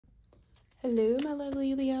Hello, my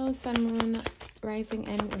lovely Leo, Sun, Moon, Rising,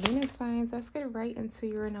 and Venus signs. Let's get right into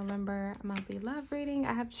your November monthly love reading.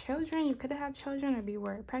 I have children. You could have children or be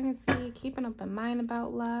worried about pregnancy. Keep an open mind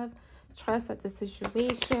about love. Trust that the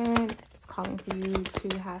situation is calling for you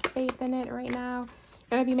to have faith in it right now.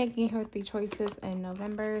 You're going to be making healthy choices in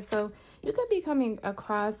November. So you could be coming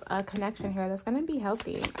across a connection here that's going to be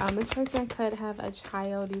healthy. This person could have a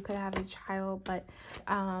child. You could have a child, but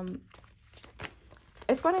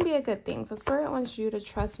it's going to be a good thing. So Spirit wants you to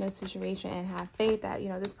trust in a situation and have faith that,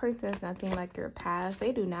 this person is nothing like your past.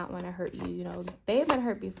 They do not want to hurt you. They've been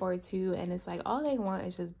hurt before too. And it's like all they want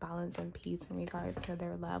is just balance and peace in regards to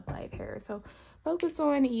their love life here. So focus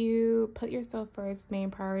on you. Put yourself first,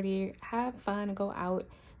 main priority. Have fun. Go out.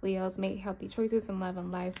 Leos, make healthy choices in love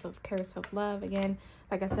and life. Self-care, self-love. Again,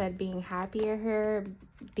 like I said, being happier here.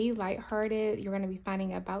 Be lighthearted. You're going to be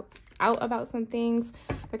finding out about some things.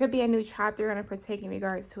 There could be a new chapter you're going to partake in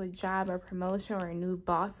regards to a job or promotion, or a new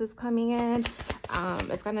boss is coming in.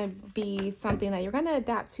 It's going to be something that you're going to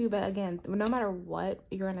adapt to. But again, no matter what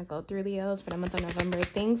you're going to go through, Leos, for the month of November,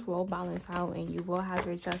 things will balance out and you will have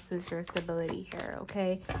your justice, your stability here,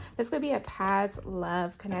 okay? This could be a past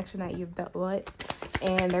love connection that you've dealt with,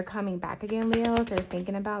 and they're coming back again, Leos. They're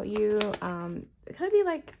thinking about you. It could be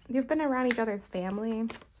like you've been around each other's family.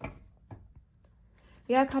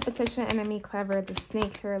 You have competition, enemy, clever, the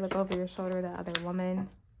snake here. Look over your shoulder, the other woman.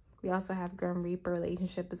 We also have Grim Reaper,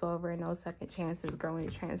 relationship is over, no second chances, growing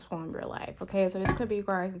to transform your life. Okay, so this could be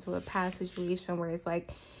regards into a past situation where it's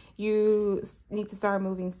like you need to start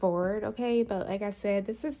moving forward, okay? But like I said,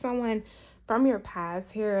 this is someone from your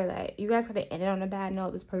past here that you guys could have ended on a bad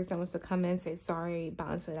note. This person wants to come in, say sorry,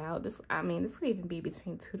 balance it out. This could even be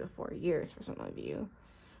between 2 to 4 years for some of you.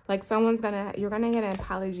 Like you're gonna get an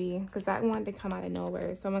apology, because that wanted to come out of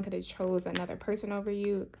nowhere. Someone could have chose another person over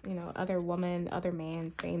you, other woman, other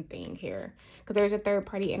man, same thing here. Because there's a third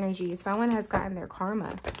party energy. Someone has gotten their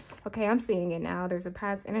karma. Okay, I'm seeing it now. There's a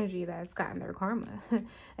past energy that's gotten their karma.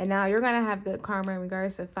 And now you're gonna have good karma in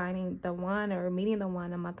regards to finding the one or meeting the one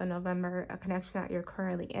in the month of November, a connection that you're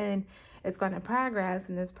currently in. It's going to progress,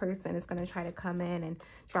 and this person is going to try to come in and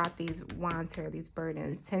drop these wands here, these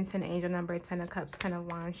burdens. 10, angel number, 10 of cups, 10 of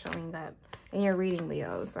wands showing up in your reading,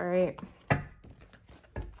 Leos, all right?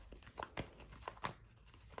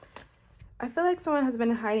 I feel like someone has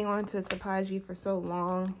been hiding on to this apology for so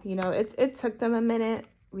long. It took them a minute.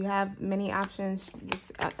 We have many options,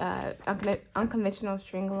 just unconventional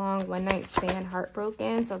string along, one night stand,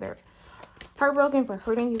 heartbroken. So they're heartbroken for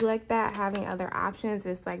hurting you like that. Having other options,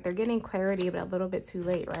 it's like they're getting clarity, but a little bit too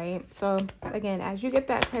late, right? So again, as you get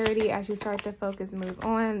that clarity, as you start to focus, move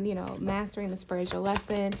on, mastering the spiritual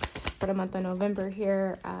lesson for the month of November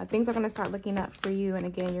here, things are going to start looking up for you. And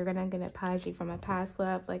again, you're going to get an apology from a past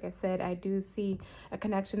love. Like I said, I do see a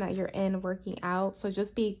connection that you're in working out. So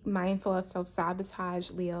just be mindful of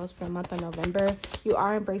self-sabotage, Leos, for the month of November. You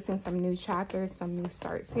are embracing some new chapters, some new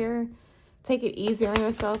starts here. Take it easy on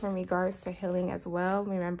yourself in regards to healing as well.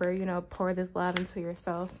 Remember, pour this love into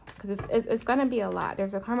yourself, because it's going to be a lot.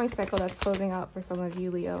 There's a karmic cycle that's closing out for some of you,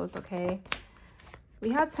 Leos, okay? We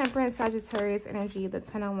have Temperance, Sagittarius energy, the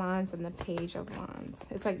 10 of Wands, and the Page of Wands.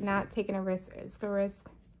 It's like not taking a risk. It's a risk.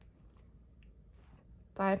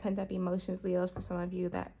 A lot of pent-up emotions, Leos, for some of you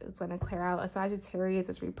that it's going to clear out. A Sagittarius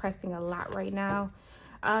is repressing a lot right now.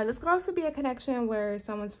 This could also be a connection where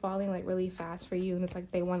someone's falling like really fast for you, and it's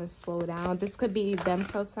like they want to slow down. This could be them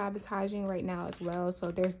self-sabotaging right now as well.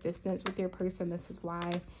 So there's distance with your person. This is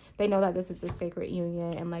why they know that this is a sacred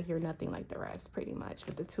union, and like you're nothing like the rest, pretty much,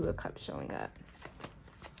 with the 2 of Cups showing up.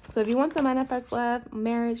 So if you want to manifest love,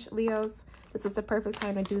 marriage, Leos, this is the perfect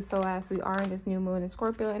time to do so, as we are in this new moon in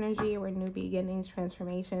Scorpio energy, where new beginnings,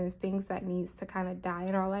 transformations, things that needs to kind of die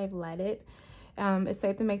in our life, let it. It's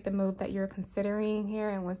safe to make the move that you're considering here.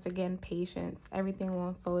 And once again, patience. Everything will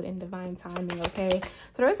unfold in divine timing, okay?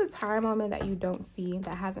 So there's a time moment that you don't see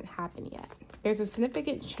that hasn't happened yet. There's a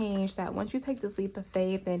significant change that once you take this leap of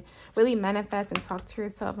faith and really manifest and talk to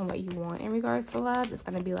yourself and what you want in regards to love, it's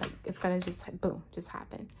going to be like, it's going to just, boom, just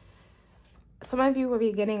happen. Some of you will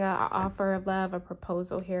be getting an offer of love, a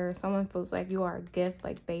proposal here. Someone feels like you are a gift,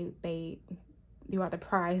 like you are the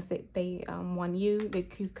prize that they won you.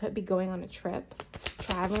 You could be going on a trip,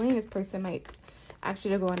 traveling. This person might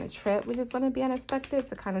actually go on a trip, which is going to be unexpected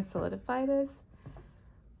to kind of solidify this.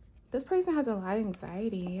 This person has a lot of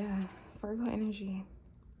anxiety. Yeah, Virgo energy.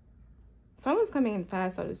 Someone's coming in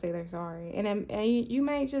fast, so to say they're sorry. And you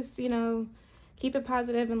might just, keep it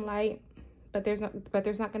positive and light, but there's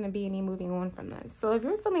not going to be any moving on from this. So if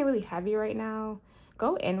you're feeling really heavy right now,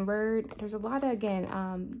 go inward. There's a lot of,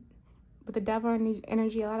 again, with the devil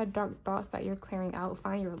energy, a lot of dark thoughts that you're clearing out.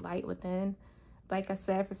 Find your light within. Like I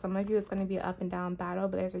said, for some of you, it's going to be an up and down battle,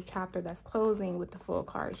 but there's a chapter that's closing with the Fool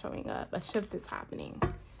card showing up. A shift is happening.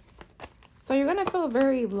 So you're going to feel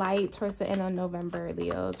very light towards the end of November,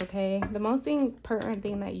 Leos, okay? The most important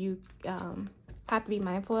thing that you have to be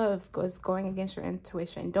mindful of is going against your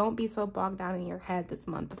intuition. Don't be so bogged down in your head this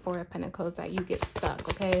month, the Four of Pentacles, that you get stuck,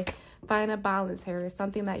 okay? Find a balance here.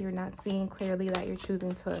 Something that you're not seeing clearly that you're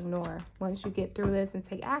choosing to ignore. Once you get through this and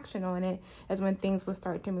take action on it is when things will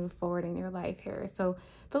start to move forward in your life here. So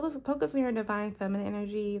focus on your divine feminine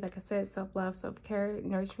energy. Like I said, self-love, self-care,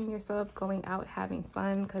 nurturing yourself, going out, having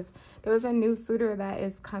fun, because there's a new suitor that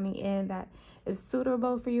is coming in that is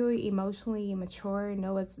suitable for you, emotionally mature,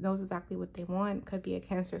 knows exactly what they want. Could be a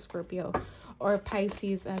Cancer, Scorpio, or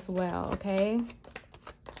Pisces as well, okay?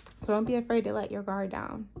 So don't be afraid to let your guard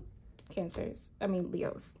down.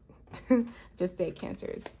 Leos. Just say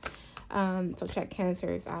Cancers. So check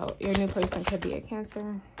Cancers out. Your new person could be a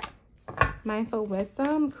Cancer. Mindful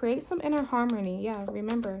wisdom. Create some inner harmony. Yeah,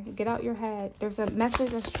 remember, get out your head. There's a message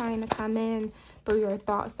that's trying to come in through your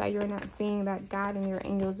thoughts that you're not seeing, that God and your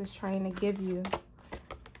angels is trying to give you.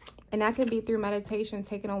 And that could be through meditation,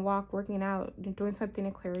 taking a walk, working out, doing something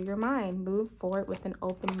to clear your mind. Move forward with an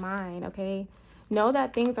open mind, okay? Know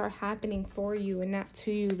that things are happening for you and not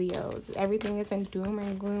to you, Leos. Everything isn't doom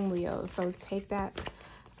and gloom, Leos. So take that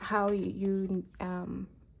how you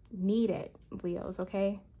need it, Leos,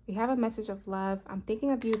 okay? We have a message of love. I'm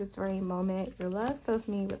thinking of you this very moment. Your love fills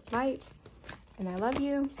me with light, and I love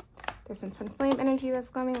you. There's some twin flame energy that's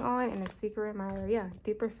going on, and a secret admirer. Yeah,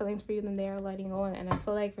 deeper feelings for you than they are letting on. And I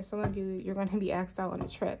feel like for some of you, you're going to be asked out on a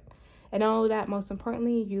trip. And know that most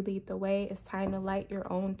importantly, you lead the way. It's time to light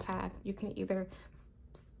your own path. You can either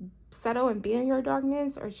settle and be in your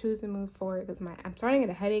darkness or choose to move forward. Because I'm starting to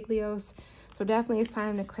get a headache, Leos. So definitely it's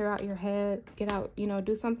time to clear out your head. Get out,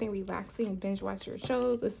 do something relaxing. Binge watch your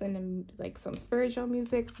shows. Listen to like some spiritual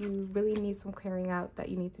music. You really need some clearing out that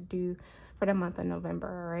you need to do for the month of November,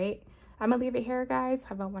 all right? I'm going to leave it here, guys.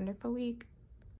 Have a wonderful week.